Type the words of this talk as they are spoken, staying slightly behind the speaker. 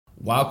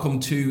Welcome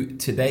to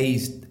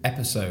today's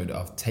episode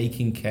of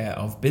Taking Care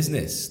of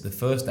Business, the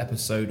first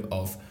episode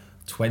of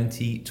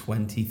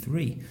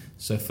 2023.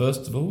 So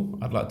first of all,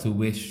 I'd like to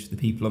wish the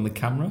people on the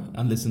camera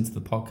and listen to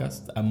the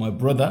podcast and my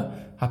brother,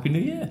 Happy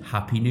New Year.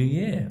 Happy New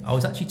Year. I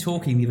was actually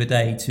talking the other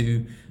day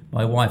to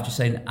my wife, just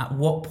saying, at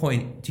what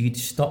point do you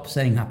stop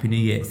saying Happy New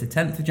Year? It's the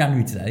 10th of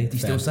January today. Do you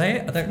still say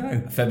it? I don't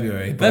know.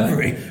 February.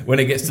 When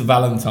it gets to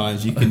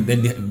Valentine's, you can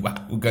then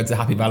we'll go to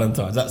Happy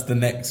Valentine's. That's the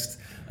next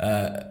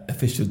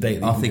official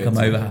date. I think I'm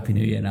over Happy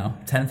New Year now.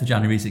 10th of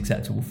January is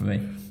acceptable for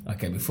me.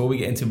 Okay, before we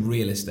get into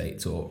real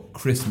estate or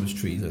Christmas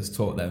trees, let's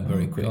talk them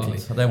very quickly.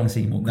 God, I don't want to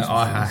see more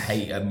Christmas trees. I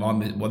hate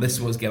mine. Well, this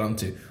is what I was getting on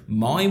to.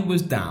 Mine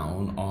was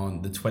down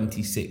on the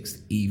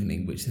 26th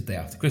evening, which is the day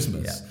after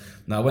Christmas. Yeah.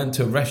 Now, I went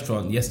to a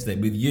restaurant yesterday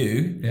with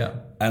you. Yeah.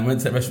 And went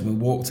to that restaurant and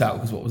walked out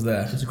because what was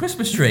there? It's a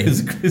Christmas tree.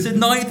 It's the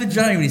 9th of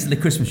January. It's the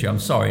Christmas tree. I'm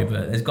sorry,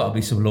 but there's got to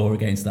be some law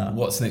against that.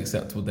 What's an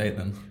acceptable date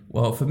then?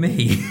 Well, for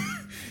me,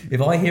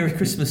 if I hear a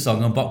Christmas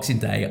song on Boxing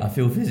Day, I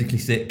feel physically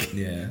sick.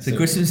 Yeah. So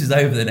Christmas is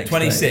over the next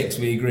 26,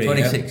 we agree.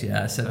 26,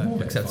 yeah. So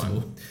more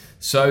acceptable. Fine.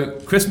 So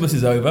Christmas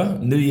is over,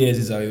 New Year's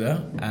is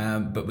over,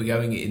 but we're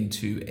going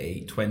into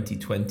a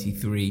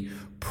 2023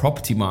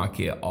 property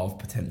market of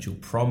potential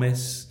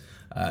promise,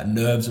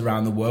 nerves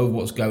around the world,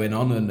 what's going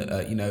on, and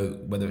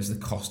whether it's the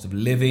cost of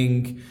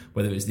living,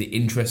 whether it's the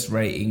interest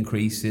rate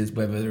increases,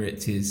 whether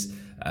it is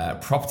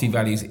property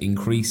values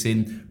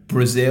increasing.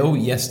 Brazil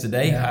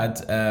yesterday had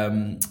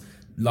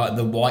like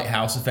the White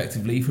House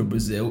effectively for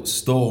Brazil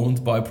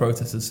stormed by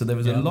protesters, so there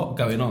was a lot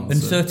going on.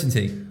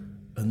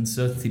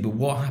 Uncertainty, but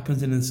what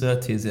happens in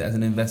uncertainty is it as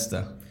an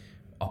investor?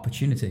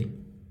 Opportunity.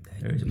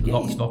 There is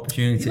lots of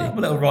opportunity. You're like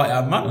a little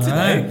right-hand man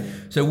today.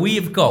 So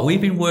we've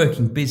been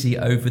working busy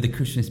over the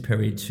Christmas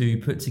period to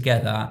put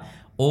together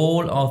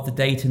all of the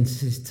data and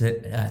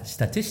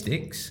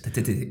statistics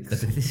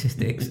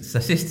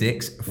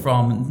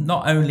from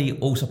not only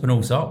Allsopp and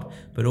Allsopp,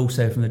 but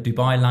also from the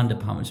Dubai Land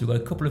Department. So we've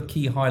got a couple of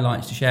key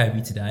highlights to share with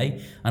you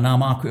today, and our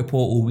market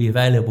report will be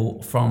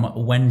available from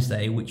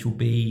Wednesday, which will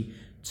be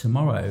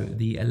tomorrow,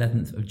 the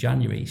 11th of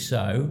January.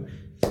 So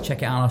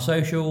check it out on our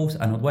socials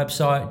and on the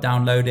website,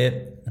 download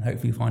it, and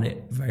hopefully you find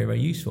it very, very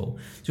useful.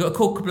 So we've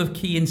got a couple of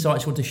key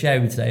insights I want to share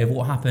with you today of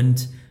what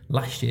happened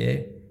last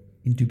year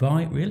in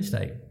Dubai real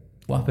estate.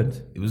 What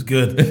happened? It was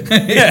good.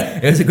 Yeah,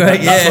 it was a great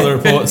year. That's what the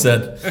report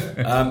said.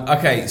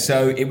 Okay,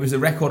 so it was a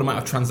record amount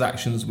of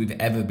transactions we've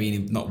ever been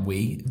in,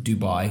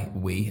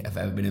 Dubai have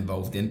ever been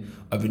involved in.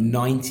 Over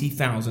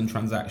 90,000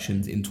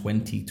 transactions in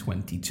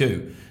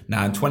 2022.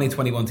 Now, in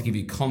 2021, to give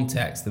you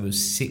context, there was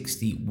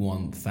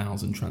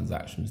 61,000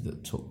 transactions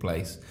that took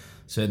place.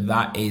 So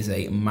that is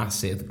a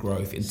massive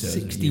growth in terms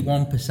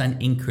 61%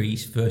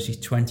 increase versus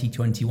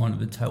 2021 of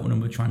the total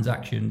number of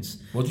transactions.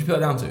 What did you put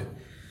it down to?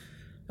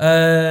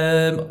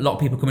 A lot of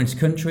people come into the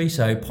country,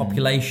 so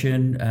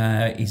population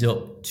is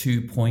up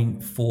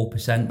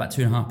 2.4%, about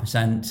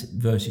 2.5%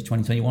 versus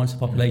 2021. So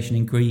population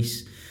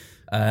increase.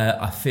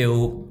 I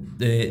feel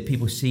the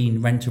people seeing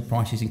rental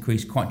prices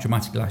increase quite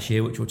dramatically last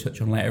year, which we'll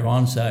touch on later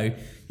on. So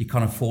you're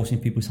kind of forcing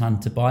people's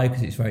hand to buy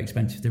because it's very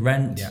expensive to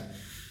rent. Yeah.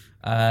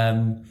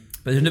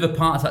 But there's another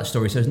part of that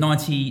story. So there's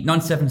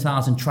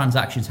 97,000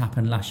 transactions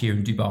happened last year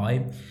in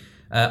Dubai.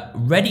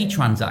 Ready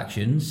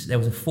transactions, there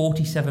was a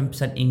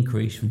 47%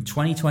 increase from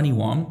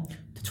 2021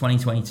 to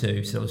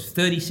 2022. So there was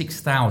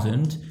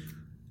 36,000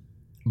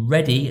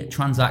 ready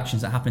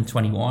transactions that happened in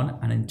 21,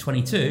 and in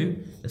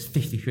 22, there's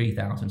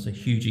 53,000, so a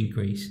huge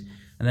increase.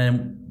 And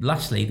then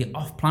lastly, the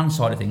off-plan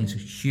side of things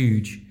was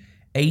huge,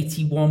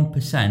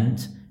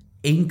 81%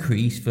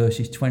 increase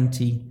versus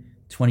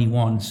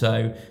 2021.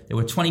 So there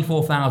were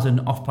 24,000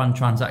 off-plan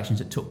transactions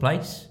that took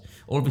place.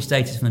 All of the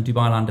status from the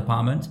Dubai Land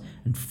Department,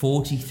 and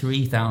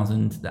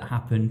 43,000 that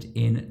happened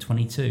in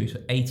 22, so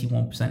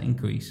 81%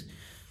 increase.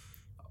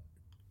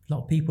 A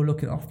lot of people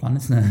looking off plan,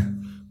 isn't there?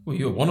 Well,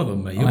 you're one of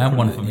them, mate. I am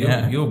one of them,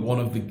 You're one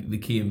of the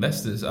key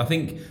investors. I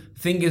think the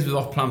thing is with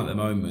off plan at the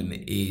moment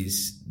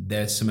is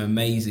there's some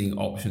amazing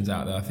options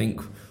out there. I think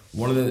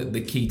one of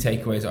the key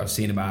takeaways I've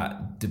seen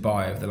about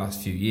Dubai over the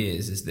last few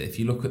years is that if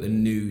you look at the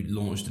new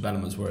launch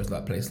developments, whereas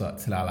like places like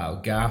Tilal Al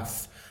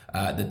Gaf,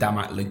 the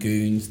Damak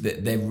Lagoons,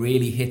 that they're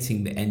really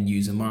hitting the end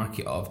user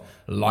market of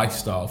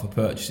lifestyle for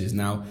purchases.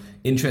 Now,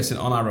 interesting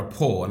on our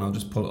report, and I'll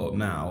just pull it up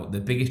now, the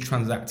biggest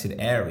transacted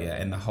area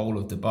in the whole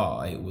of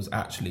Dubai was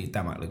actually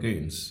Damak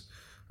Lagoons.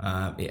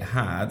 It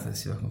had,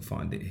 let's see if I can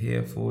find it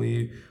here for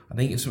you. I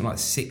think it's something like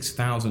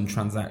 6,000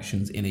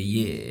 transactions in a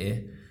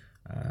year.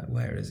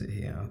 Where is it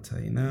here? I'll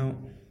tell you now.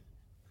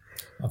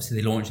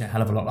 Obviously, they launched a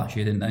hell of a lot last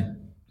year, didn't they?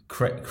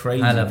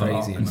 Crazy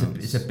amounts.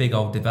 It's a big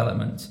old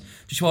development.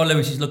 Just while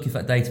Lewis is looking for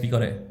that data, have you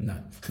got it? No.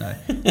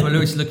 While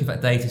Lewis is looking for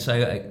that data, so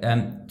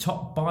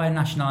top buyer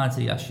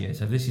nationality last year.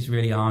 So this is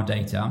really our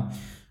data.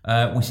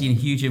 We're seeing a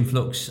huge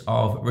influx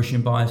of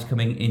Russian buyers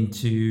coming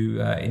into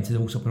the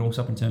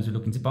Allsopp in terms of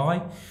looking to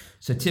buy.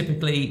 So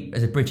typically,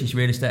 as a British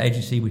real estate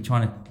agency, we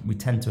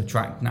tend to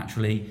attract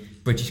naturally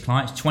British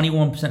clients.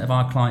 21% of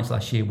our clients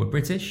last year were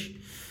British.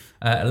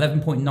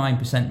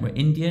 11.9% were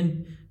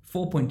Indian.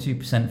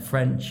 4.2%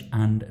 French,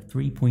 and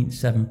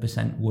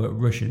 3.7% were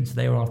Russian. So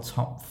they were our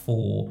top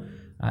 4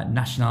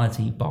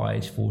 nationality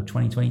buyers for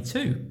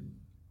 2022.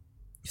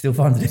 Still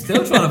finding it.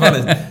 Still trying to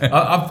find it.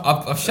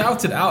 I've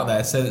shouted out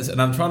there,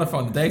 and I'm trying to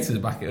find the data to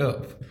back it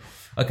up.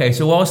 Okay,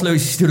 so whilst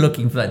Lewis is still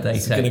looking for that data,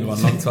 it's going to go on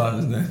a long time,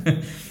 isn't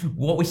it?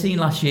 What we've seen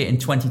last year in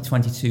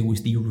 2022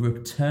 was the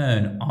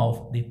return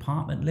of the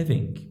apartment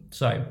living.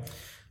 So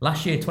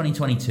last year,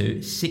 2022,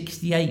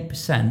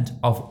 68%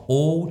 of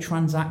all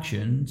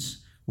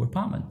transactions were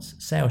apartments,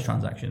 sales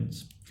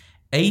transactions.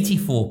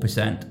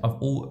 84%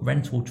 of all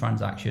rental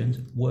transactions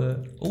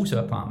were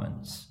also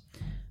apartments.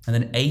 And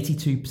then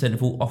 82%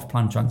 of all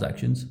off-plan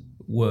transactions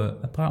were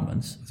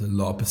apartments. There's a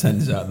lot of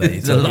percentage out there.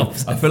 There's a lot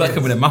of I feel like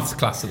I'm in a maths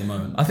class at the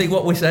moment. I think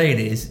what we're saying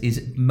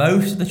is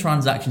most of the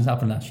transactions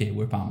happened last year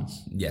were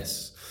apartments.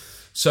 Yes.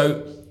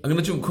 So I'm going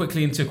to jump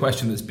quickly into a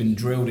question that's been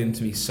drilled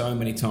into me so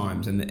many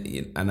times, and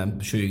I'm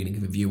sure you're going to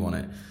give a view on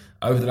it,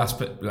 over the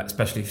last,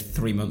 especially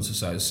 3 months or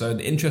so. So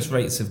the interest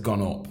rates have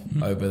gone up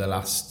over the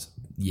last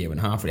year and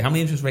a half. How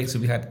many interest rates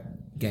have we had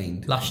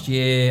gained? Last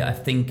year, I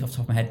think off the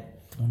top of my head,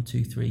 1,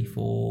 2, 3,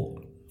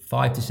 4...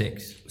 5 to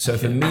 6. So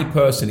for me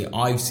personally,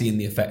 I've seen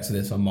the effects of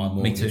this on my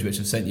mortgage, which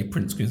I've sent you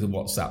print screens of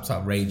WhatsApps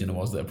how raging it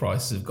was that the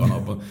prices have gone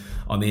up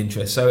on the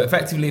interest. So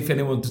effectively, if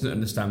anyone doesn't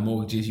understand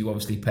mortgages, you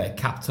obviously pay a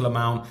capital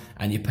amount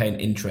and you pay an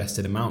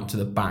interested amount to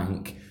the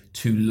bank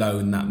to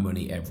loan that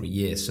money every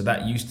year. So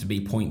that used to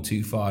be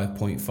 0.25,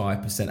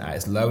 0.5% at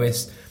its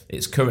lowest.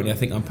 It's currently, I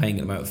think I'm paying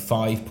at about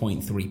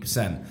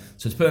 5.3%.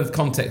 So to put in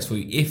context for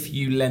you, if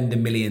you lend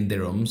 $1 million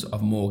dirhams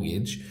of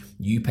mortgage,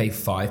 you pay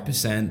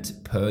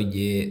 5% per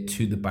year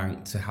to the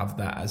bank to have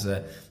that as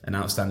an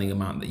outstanding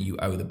amount that you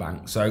owe the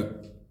bank. So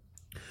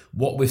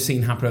what we've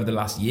seen happen over the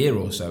last year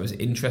or so is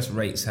interest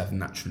rates have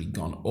naturally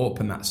gone up,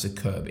 and that's to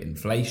curb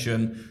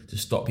inflation, to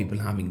stop people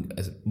having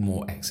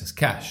more excess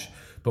cash.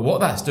 But what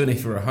that's done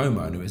if you're a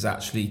homeowner is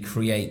actually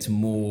create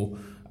more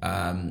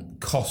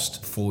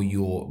cost for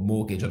your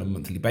mortgage on a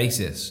monthly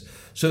basis.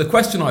 So the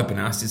question I've been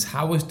asked is,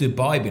 how has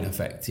Dubai been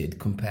affected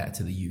compared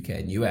to the UK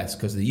and US?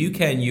 Because the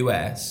UK and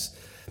US,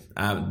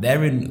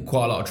 they're in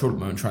quite a lot of trouble at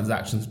the moment.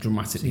 Transactions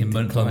dramatically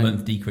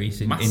month-on-month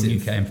decrease in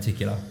UK in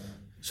particular.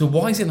 So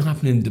why is it not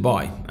happening in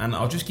Dubai? And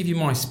I'll just give you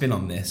my spin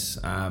on this.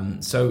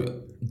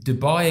 So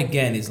Dubai,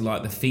 again, is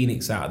like the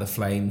phoenix out of the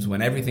flames.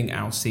 When everything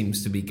else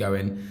seems to be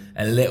going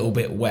a little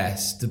bit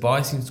west,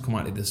 Dubai seems to come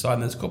out the other side.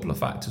 And there's a couple of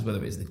factors,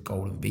 whether it's the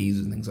golden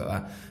visas and things like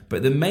that.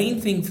 But the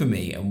main thing for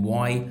me, and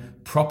why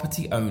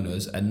property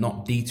owners are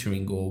not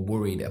deterring or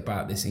worried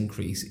about this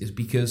increase, is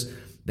because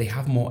they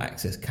have more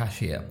excess cash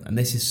here. And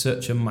this is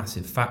such a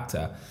massive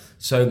factor.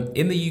 So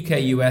in the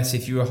UK, US,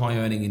 if you're a high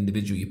earning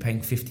individual, you're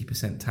paying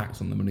 50%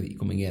 tax on the money that you're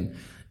coming in.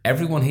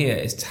 Everyone here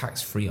is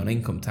tax-free on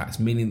income tax,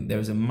 meaning there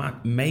is a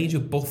major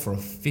buffer of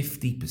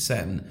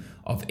 50%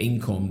 of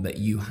income that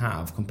you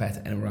have compared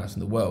to anywhere else in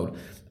the world.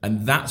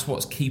 And that's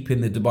what's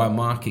keeping the Dubai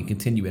market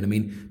continuing. I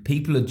mean,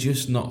 people are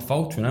just not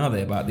faltering, are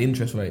they, about the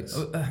interest rates?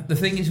 The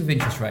thing is with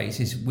interest rates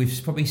is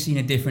we've probably seen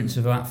a difference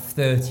of about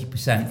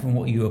 30% from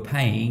what you were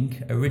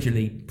paying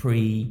originally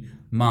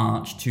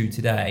pre-March to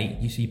today.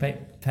 You see, you're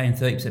paying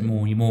 30%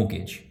 more on your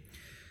mortgage.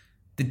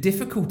 The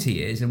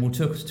difficulty is, and we'll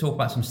talk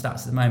about some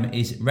stats at the moment,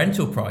 is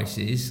rental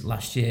prices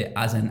last year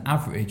as an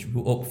average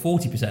were up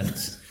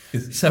 40%.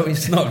 So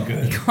it's not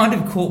good. You're kind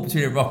of caught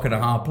between a rock and a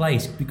hard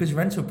place because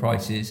rental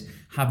prices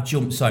have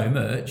jumped so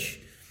much.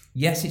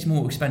 Yes, it's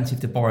more expensive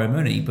to borrow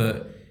money,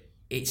 but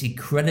it's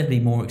incredibly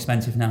more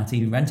expensive now to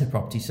even rent a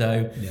property.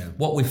 So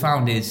what we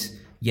found is,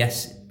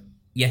 yes,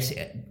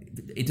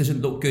 it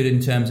doesn't look good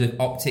in terms of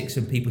optics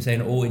and people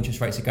saying all interest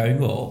rates are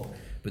going up.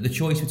 But the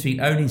choice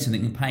between owning something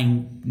and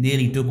paying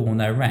nearly double on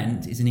their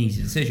rent is an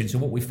easy decision. So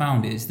what we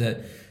found is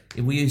that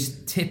if we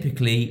use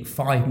typically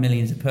 5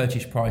 million as a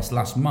purchase price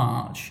last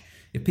March,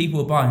 if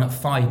people were buying at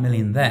 5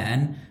 million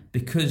then,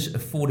 because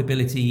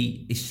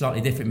affordability is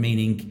slightly different,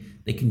 meaning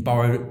they can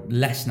borrow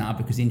less now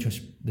because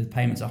the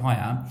payments are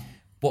higher,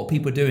 what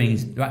people are doing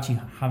is they're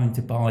actually having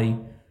to buy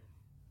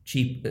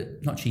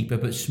not cheaper,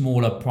 but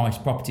smaller price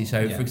properties.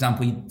 So for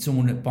example,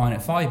 someone buying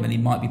at 5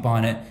 million might be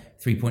buying at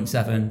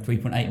 3.7,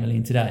 3.8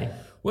 million today.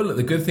 Well, look,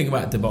 the good thing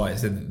about Dubai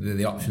is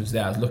the options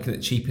there. I was looking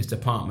at cheapest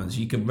apartments.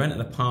 You can rent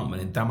an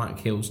apartment in Damac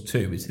Hills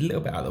 2. It's a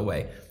little bit out of the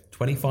way.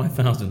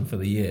 25,000 for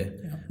the year.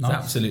 Yeah, nice.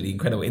 It's absolutely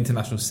incredible.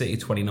 International City,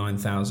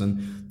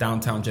 29,000.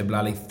 Downtown Jebel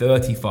Ali,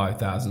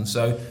 35,000.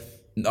 So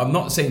I'm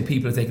not saying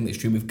people are taking the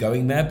extreme of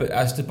going there, but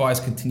as Dubai's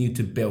continued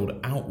to build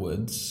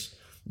outwards,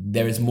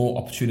 there is more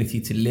opportunity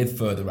to live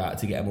further out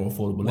to get a more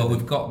affordable living. Well,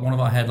 we've got one of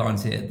our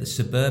headlines here, the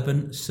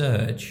suburban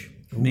surge,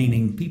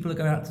 meaning people are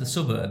going out to the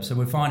suburbs. So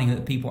we're finding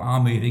that people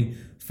are moving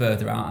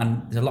further out,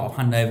 and there's a lot of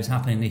handovers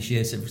happening this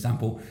year. So, for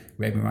example,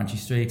 Raven Ranchi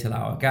Street,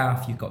 Al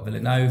Gaff, you've got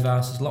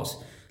Villanova. So there's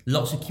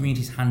lots of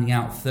communities handing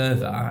out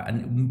further,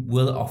 and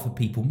will offer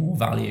people more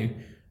value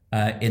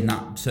in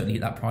that, certainly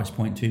at that price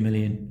point, 2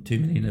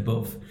 million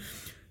above.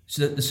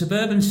 So the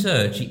Suburban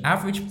Surge, the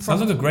average... Sounds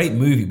like a great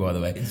movie, by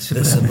the way. The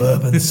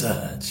Suburban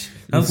Surge.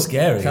 Sounds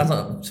scary. Sounds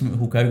like something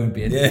Hulk Hogan would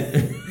be in. Yeah.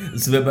 The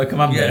Suburban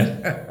Commando.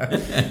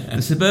 Yeah.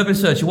 The Suburban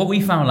Surge. So what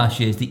we found last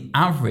year is the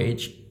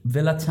average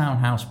villa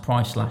townhouse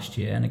price last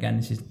year, and again,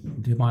 this is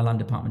Dubai Land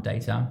Department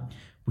data,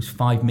 was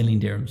 5 million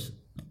dirhams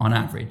on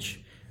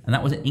average. And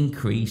that was an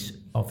increase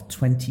of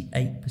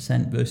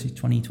 28% versus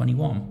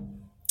 2021.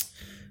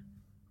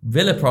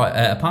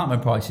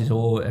 Apartment prices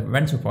or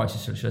rental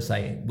prices, should I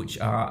say, which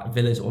are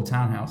villas or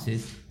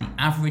townhouses, the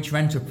average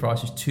rental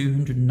price is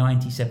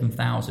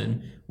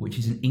 297,000, which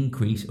is an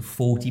increase of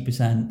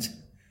 40%.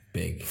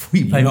 Big.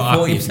 We pay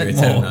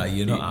 40% more.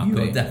 You're not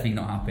happy. You're definitely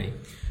not happy.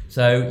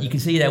 So you can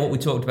see there what we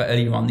talked about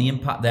earlier on, the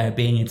impact there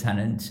being a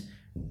tenant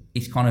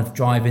is kind of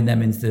driving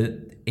them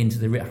into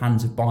the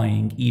hands of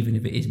buying, even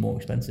if it is more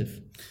expensive.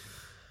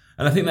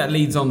 And I think that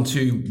leads on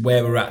to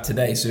where we're at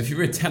today. So if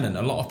you're a tenant,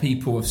 a lot of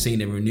people have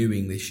seen it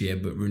renewing this year,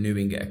 but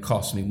renewing at a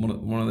cost. I mean,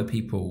 one of the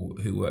people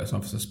who works in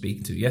office I was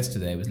speaking to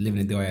yesterday was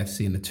living in the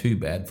IFC in a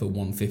 2-bed for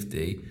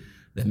 150.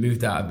 They've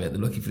moved out of it.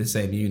 They're looking for the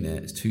same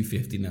unit. It's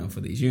 250 now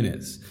for these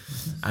units.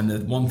 And the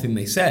one thing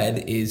they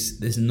said is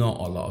there's not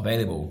a lot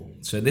available.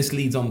 So this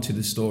leads on to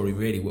the story,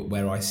 really,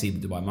 where I see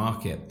the Dubai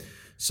market.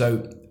 So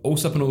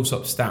Allsopp and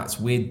Allsopp stats,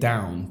 we're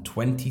down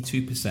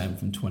 22%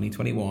 from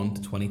 2021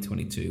 to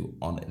 2022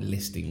 on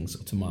listings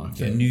to market.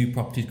 So new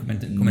properties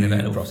coming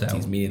available for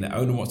sale. Meaning the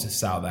owner wants to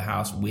sell their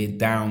house, we're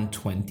down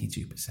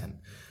 22%.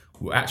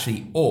 We're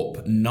actually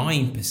up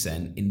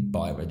 9% in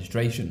buyer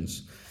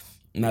registrations.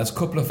 Now, there's a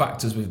couple of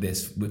factors with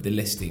the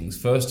listings.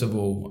 First of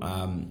all,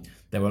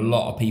 there are a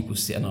lot of people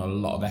sitting on a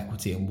lot of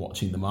equity and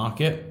watching the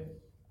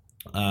market.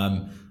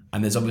 And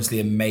there's obviously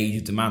a major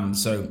demand.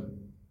 So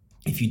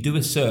if you do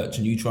a search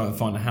and you try and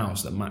find a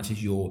house that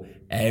matches your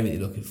area that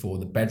you're looking for,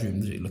 the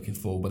bedrooms that you're looking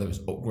for, whether it's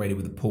upgraded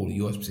with a pool or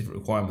your specific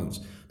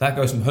requirements, that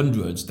goes from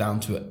hundreds down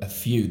to a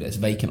few that's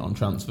vacant on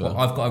transfer. Well,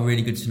 I've got a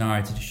really good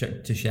scenario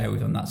to share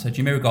with you on that. So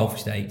Jumeirah Golf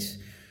Estates,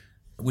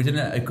 we did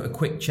a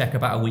quick check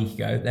about a week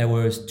ago. There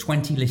was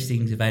 20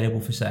 listings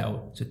available for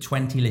sale. So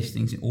 20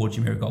 listings in all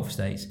Jumeirah Golf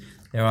Estates.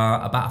 There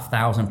are about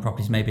 1,000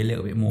 properties, maybe a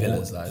little bit more.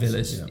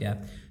 Villas, yeah.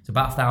 So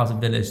about 1,000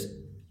 villas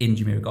in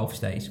Jumeirah Golf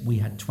Estates. We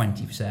had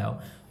 20 for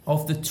sale.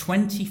 Of the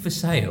 20 for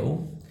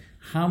sale,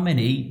 how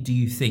many do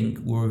you think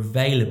were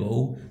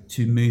available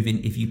to move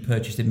in if you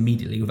purchased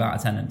immediately without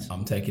a tenant?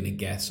 I'm taking a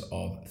guess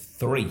of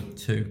 3.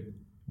 2.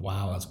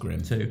 Wow, that's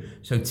grim. 2.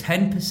 So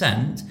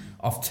 10%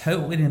 of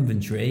total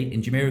inventory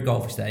in Jumeirah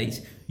Golf Estates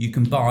you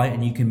can buy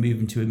and you can move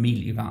into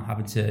immediately without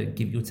having to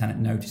give your tenant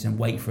notice and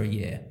wait for a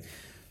year.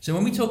 So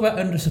when we talk about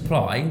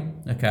undersupply,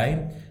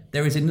 okay,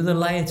 there is another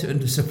layer to the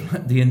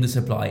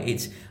undersupply.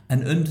 It's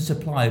an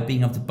undersupply of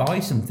being able to buy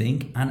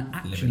something and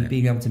actually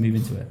being able to move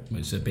into it.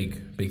 It's a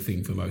big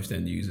thing for most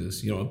end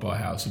users. You don't want to buy a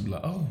house and be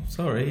like, oh,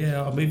 sorry,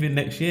 yeah, I'll move in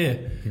next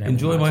year.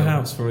 Enjoy my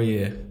house for a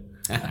year.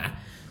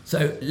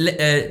 So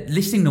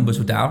listing numbers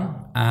were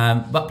down.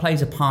 That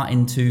plays a part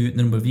into the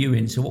number of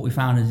viewings. So what we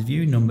found is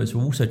viewing numbers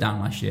were also down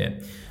last year.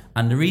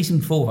 And the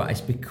reason for that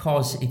is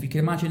because if you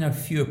can imagine there were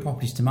fewer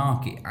properties to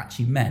market, it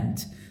actually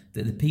meant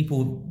that the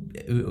people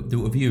that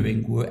were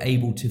viewing were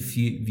able to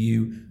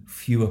view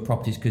fewer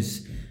properties,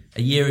 because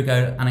a year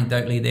ago,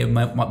 anecdotally, they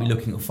might be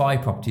looking at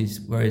 5 properties,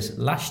 whereas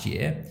last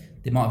year,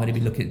 they might have only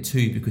been looking at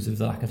 2 because of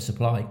the lack of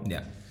supply.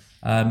 Yeah.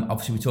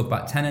 Obviously, we talk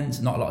about tenants.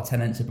 Not a lot of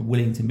tenants are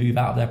willing to move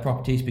out of their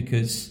properties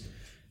because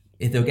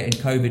if they're getting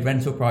COVID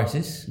rental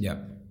prices,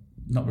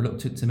 not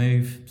reluctant to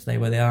move, stay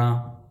where they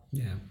are.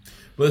 Yeah.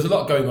 Well, there's a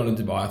lot going on in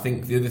Dubai. I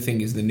think the other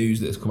thing is the news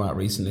that has come out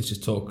recently. Let's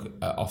just talk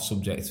off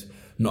subject,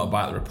 not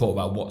about the report,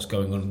 about what's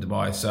going on in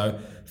Dubai. So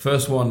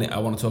first one I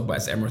want to talk about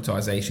is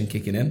Emiratization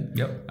kicking in.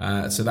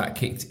 Yep. So that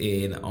kicked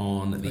in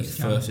on the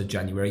 1st of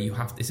January. You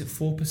have to, is it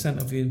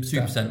 4% of your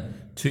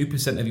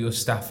 2% of your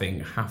staffing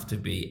have to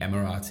be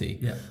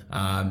Emirati.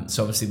 Yeah.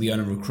 So obviously we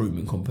own a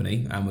recruitment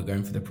company and we're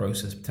going through the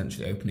process of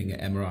potentially opening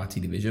an Emirati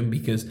division,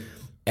 because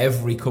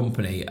every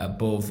company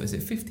above, is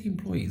it 50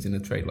 employees in a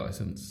trade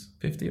license?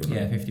 50 or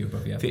yeah, 50 or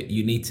above, yeah.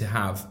 You need to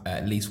have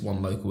at least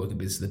one local worker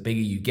business. The bigger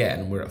you get,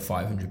 and we're at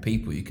 500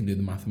 people, you can do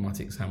the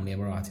mathematics, how many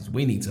Emiratis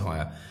we need to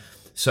hire.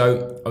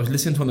 So I was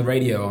listening to on the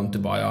radio on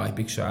Dubai Eye,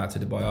 big shout out to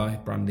Dubai Eye,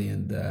 Brandy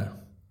and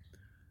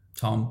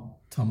Tom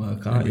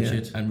Urquhart,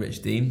 and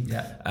Rich Dean.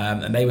 Yeah.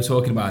 And they were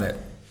talking about it.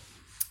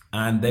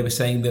 And they were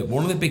saying that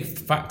one of the big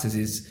factors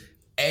is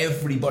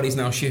everybody's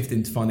now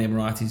shifting to find the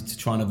Emiratis to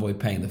try and avoid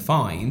paying the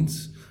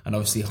fines, and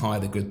obviously hire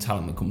the good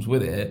talent that comes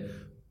with it.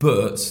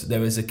 But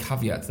there is a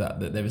caveat to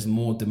that there is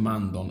more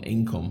demand on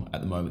income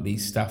at the moment.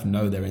 These staff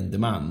know they're in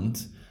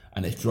demand,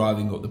 and it's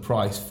driving up the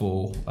price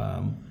for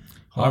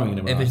hiring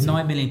an Emirati. If there's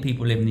 9 million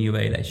people live in the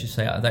UAE, let's just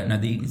say, I don't know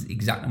the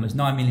exact numbers,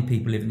 9 million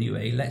people live in the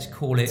UAE, let's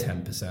call it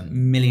 10%.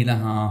 Million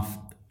and a half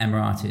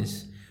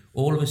Emiratis.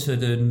 All of a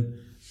sudden,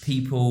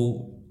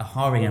 people are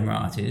hiring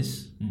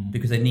Emiratis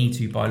because they need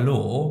to by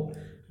law.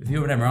 If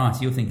you're an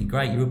Emirati, you're thinking,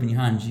 great, you're rubbing your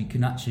hands, you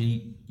can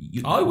actually...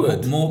 I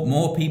would.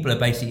 More people are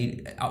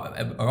basically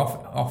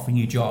offering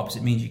you jobs.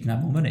 It means you can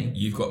have more money.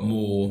 You've got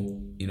more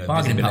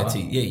bargaining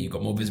visibility. power. Yeah, you've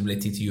got more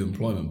visibility to your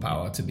employment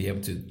power to be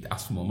able to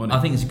ask for more money. I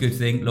think it's a good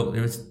thing. Look,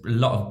 there is a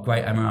lot of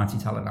great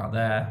Emirati talent out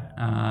there,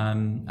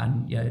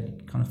 and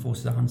it kind of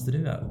forces our hands to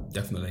do that.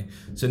 Definitely.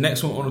 So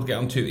next one I wanted to get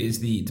onto is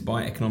the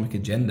Dubai economic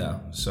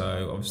agenda.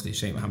 So obviously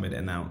Sheikh Mohammed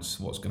announced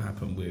what's going to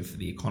happen with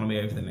the economy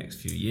over the next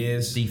few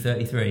years.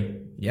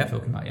 D33. Yeah,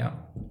 talking about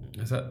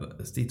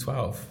that's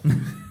D12.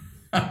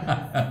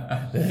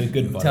 They're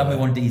good. Tell me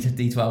one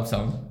D12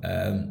 song.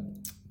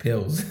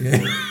 Pills. Yeah.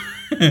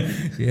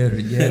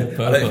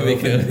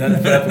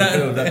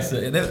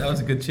 That was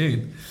a good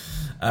tune.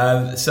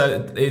 So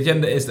the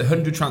agenda is the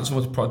 100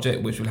 Transformers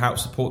project, which will help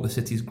support the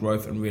city's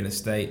growth and real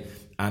estate,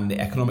 and the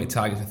economic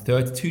targets of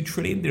 32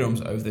 trillion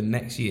dirhams over the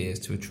next years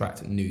to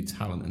attract new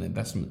talent and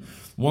investment.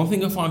 One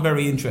thing I find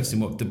very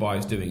interesting what Dubai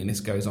is doing, and this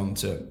goes on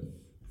to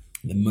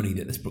the money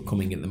that's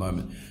coming in at the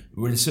moment.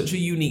 We're in such a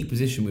unique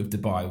position with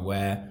Dubai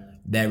where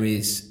there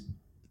is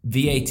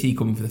VAT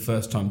coming for the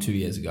first time 2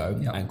 years ago,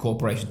 and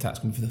corporation tax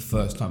coming for the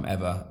first time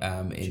ever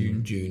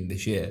in June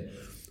this year.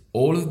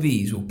 All of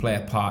these will play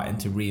a part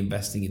into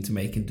reinvesting into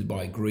making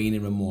Dubai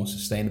greener and more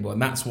sustainable,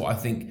 and that's what I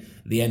think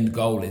the end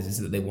goal is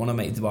that they want to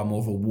make Dubai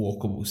more of a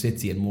walkable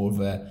city and more of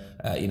a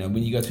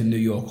when you go to New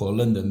York or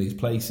London, these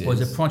places. Well,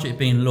 there's a project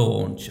being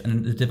launched,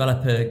 and the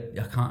developer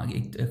I can't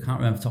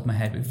remember off the top of my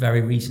head, but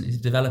very recent is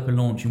a developer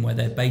launching where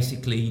they're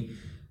basically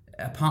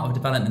a part of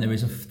development. There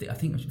is I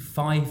think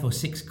 5 or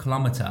 6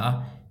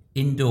 kilometre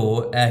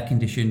indoor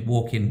air-conditioned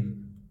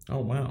walking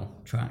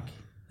track.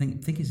 I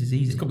think it's as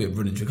easy. It's got to be a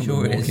running track,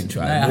 sure, a walking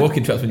track. No,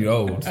 walking tracks when you're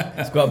old.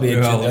 It's got to be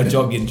a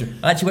jogging track.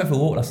 I actually went for a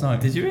walk last night.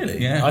 Did you really?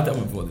 Yeah. I done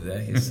one before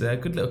today. It's a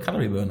good little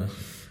calorie burner.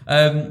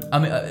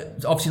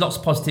 Obviously lots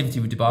of positivity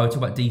with Dubai. We talk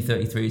about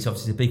D33. It's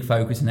obviously a big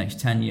focus in the next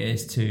 10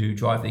 years to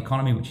drive the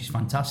economy, which is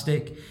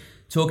fantastic.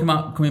 Circling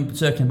back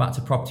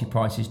to property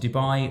prices,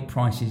 Dubai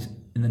prices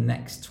in the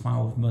next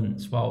 12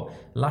 months. Well,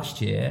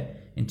 last year,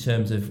 in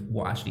terms of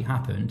what actually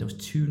happened, there was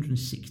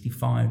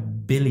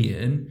 265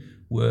 billion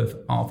worth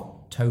of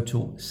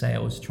total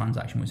sales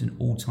transaction, which was an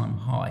all-time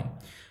high.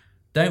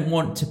 Don't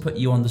want to put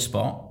you on the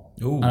spot.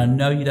 Ooh. And I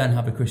know you don't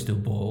have a crystal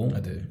ball. I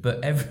do.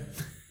 But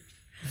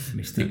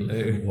Mystic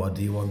Lou. What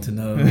do you want to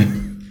know?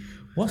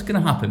 What's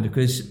going to happen?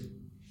 Because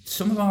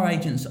some of our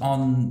agents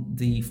on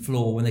the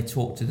floor, when they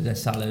talk to their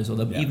sellers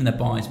or even their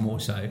buyers more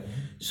so,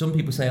 some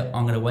people say,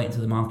 I'm going to wait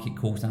until the market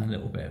cools down a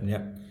little bit.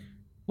 Yep.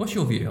 What's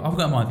your view? I've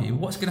got my view.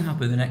 What's going to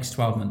happen in the next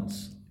 12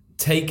 months?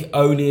 Take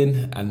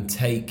owning and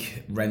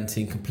take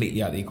renting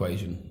completely out of the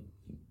equation.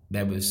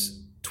 There was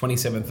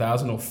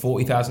 27,000 or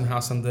 40,000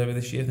 house under over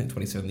this year. I think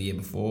 27 the year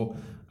before.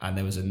 And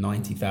there was a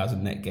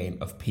 90,000 net gain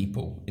of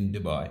people in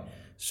Dubai.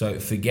 So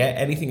forget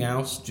anything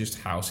else, just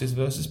houses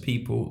versus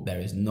people. There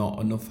is not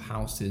enough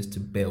houses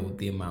to build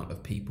the amount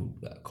of people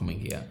that are coming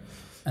here.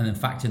 And then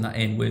factoring that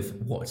in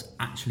with what's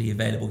actually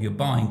available you're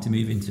buying to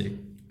move into.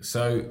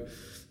 So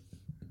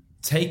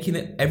taking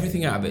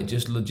everything out of it,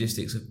 just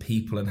logistics of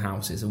people and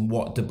houses and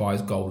what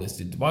Dubai's goal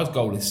is. Dubai's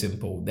goal is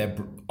simple. They're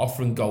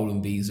offering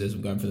golden visas.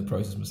 I'm going through the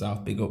process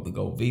myself. Big up the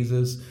gold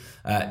visas.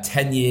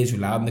 10 years, you're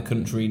allowed in the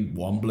country,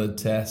 1 blood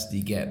test,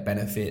 you get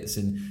benefits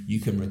and you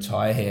can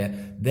retire here.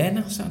 They're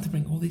now starting to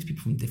bring all these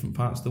people from different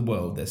parts of the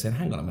world. They're saying,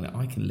 hang on a minute,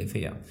 I can live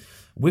here.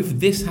 With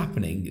this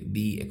happening,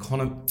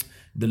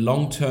 the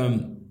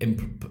long-term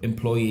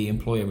employer,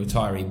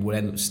 retiree will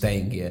end up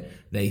staying here.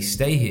 They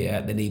stay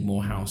here, they need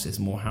more houses.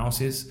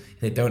 If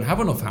they don't have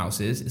enough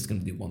houses, it's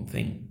going to do one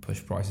thing,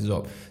 push prices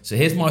up. So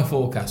here's my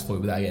forecast for you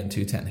without getting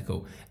too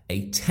technical.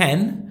 A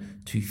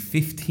 10 to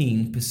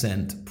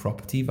 15%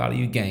 property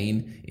value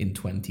gain in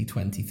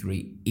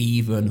 2023,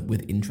 even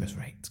with interest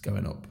rates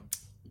going up.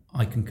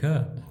 I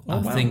concur.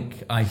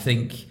 I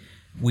think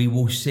we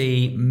will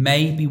see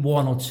maybe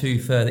 1 or 2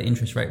 further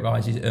interest rate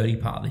rises early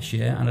part of this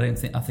year, and I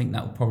think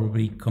that will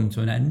probably come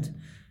to an end.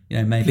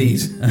 Maybe.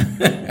 Please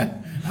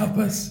help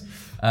us.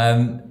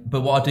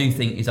 But what I do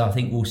think is I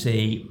think we'll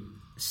see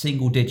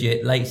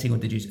late single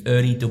digits,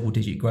 early double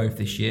digit growth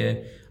this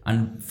year,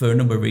 and for a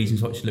number of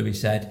reasons, what Louis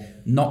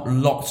said. Not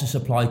lots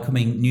of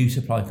new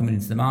supply coming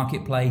into the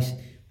marketplace.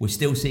 We're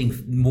still seeing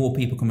more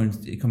people coming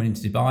into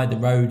Dubai. The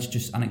roads,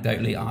 just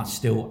anecdotally, are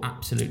still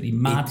absolutely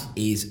mad.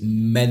 It is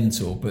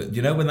mental. But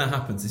when that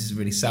happens, this is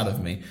really sad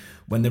of me.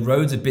 When the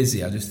roads are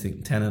busy, I just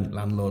think tenant,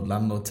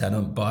 landlord,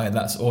 tenant, buyer.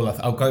 That's all.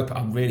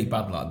 I'm really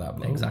bad like that.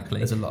 Bro. Exactly.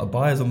 There's a lot of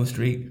buyers on the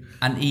street.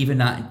 And even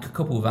that,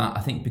 coupled with that,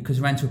 I think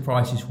because rental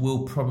prices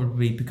will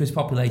probably, because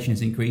population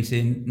is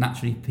increasing,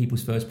 naturally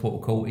people's first port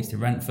of call is to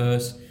rent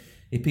first.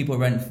 If people are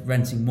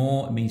renting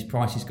more, it means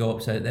prices go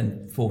up, so it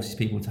then forces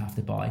people to have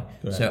to buy.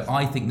 Correct. So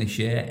I think this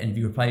year, and if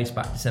you replace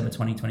back December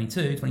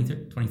 2022,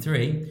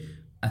 2023,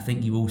 I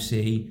think you will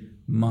see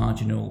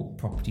marginal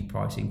property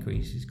price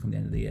increases come the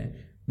end of the year.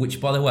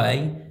 Which, by the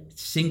way,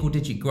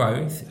 single-digit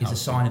growth is a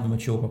sign of a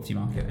mature property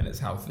market. And it's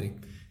healthy.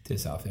 It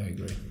is healthy, I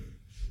agree.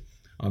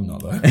 I'm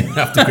not, though,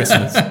 after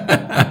Christmas.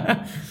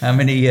 How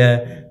many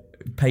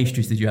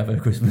pastries did you have over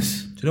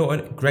Christmas? Do you know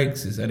what?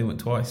 Greg's only went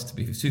twice.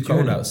 It's too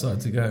cold outside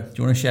to go. Do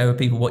you want to share with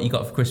people what you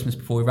got for Christmas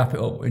before we wrap it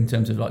up in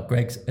terms of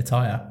Greg's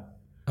attire?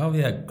 Oh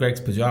yeah,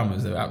 Greg's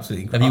pajamas, they're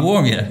absolutely Have you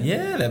worn them yet?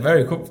 Yeah, they're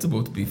very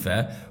comfortable, to be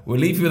fair. We'll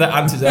leave you with that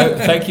antidote.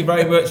 Thank you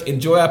very much.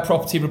 Enjoy our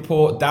property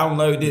report,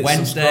 download it,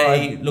 Wednesday,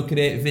 subscribe. look at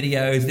it,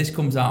 videos. This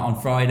comes out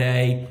on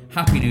Friday.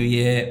 Happy New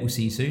Year. We'll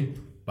see you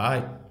soon.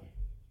 Bye.